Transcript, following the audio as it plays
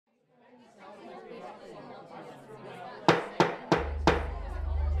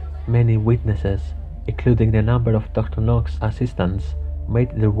Many witnesses, including a number of Dr. Knox's assistants,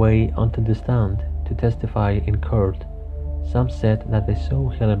 made their way onto the stand to testify in court. Some said that they saw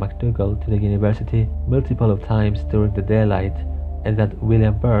Helen McDougall to the university multiple of times during the daylight, and that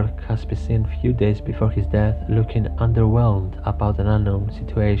William Burke has been seen few days before his death looking underwhelmed about an unknown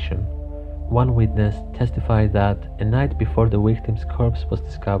situation. One witness testified that a night before the victim's corpse was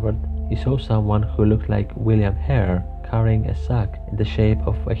discovered, he saw someone who looked like William Hare carrying a sack in the shape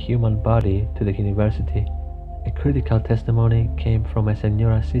of a human body to the university. A critical testimony came from a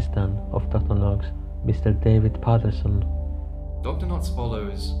senior assistant of Dr. Knox, Mr. David Patterson. Dr. Knox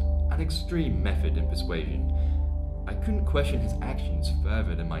follows an extreme method in persuasion. I couldn't question his actions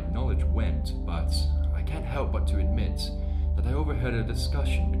further than my knowledge went, but I can't help but to admit that I overheard a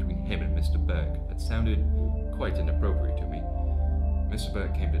discussion between him and Mr. Burke that sounded quite inappropriate to me. Mr.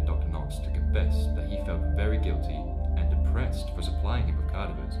 Burke came to Dr. Knox to confess that he felt very guilty and depressed for supplying him with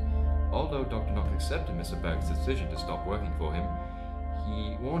cadavers. Although Dr. Knox accepted Mr. Burke's decision to stop working for him,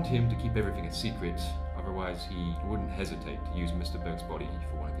 he warned him to keep everything a secret, otherwise he wouldn't hesitate to use Mr. Burke's body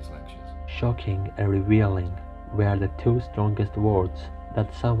for one of his lectures. Shocking and revealing were the two strongest words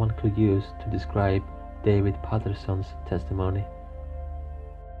that someone could use to describe David Patterson's testimony.